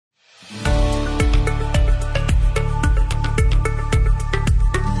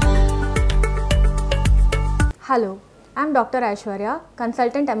Hello, I am Dr. Aishwarya,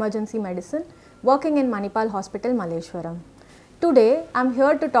 Consultant Emergency Medicine, working in Manipal Hospital Malleshwaram. Today, I am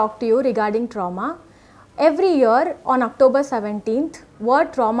here to talk to you regarding trauma. Every year on October 17th,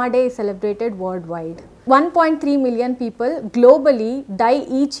 World Trauma Day is celebrated worldwide. 1.3 million people globally die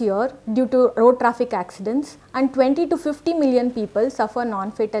each year due to road traffic accidents and 20 to 50 million people suffer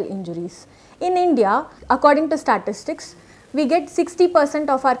non-fatal injuries. In India, according to statistics, we get 60%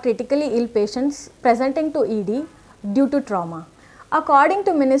 of our critically ill patients presenting to ED due to trauma. According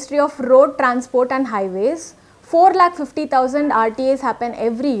to Ministry of Road Transport and Highways, 4,50,000 RTAs happen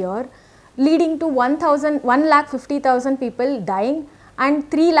every year, leading to 1,50,000 people dying and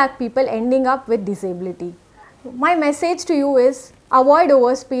 3 lakh people ending up with disability. My message to you is avoid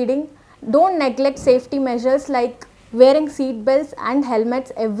overspeeding, don't neglect safety measures like wearing seat belts and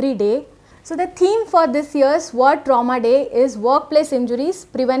helmets every day. So the theme for this year's World Trauma Day is workplace injuries,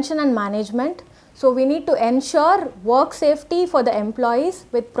 prevention and management. So we need to ensure work safety for the employees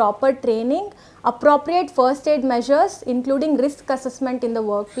with proper training, appropriate first aid measures including risk assessment in the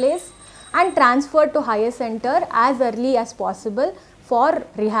workplace and transfer to higher center as early as possible for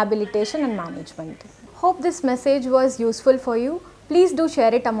rehabilitation and management. Hope this message was useful for you. Please do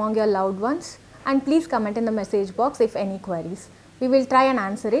share it among your loved ones and please comment in the message box if any queries. We will try and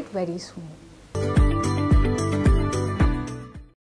answer it very soon.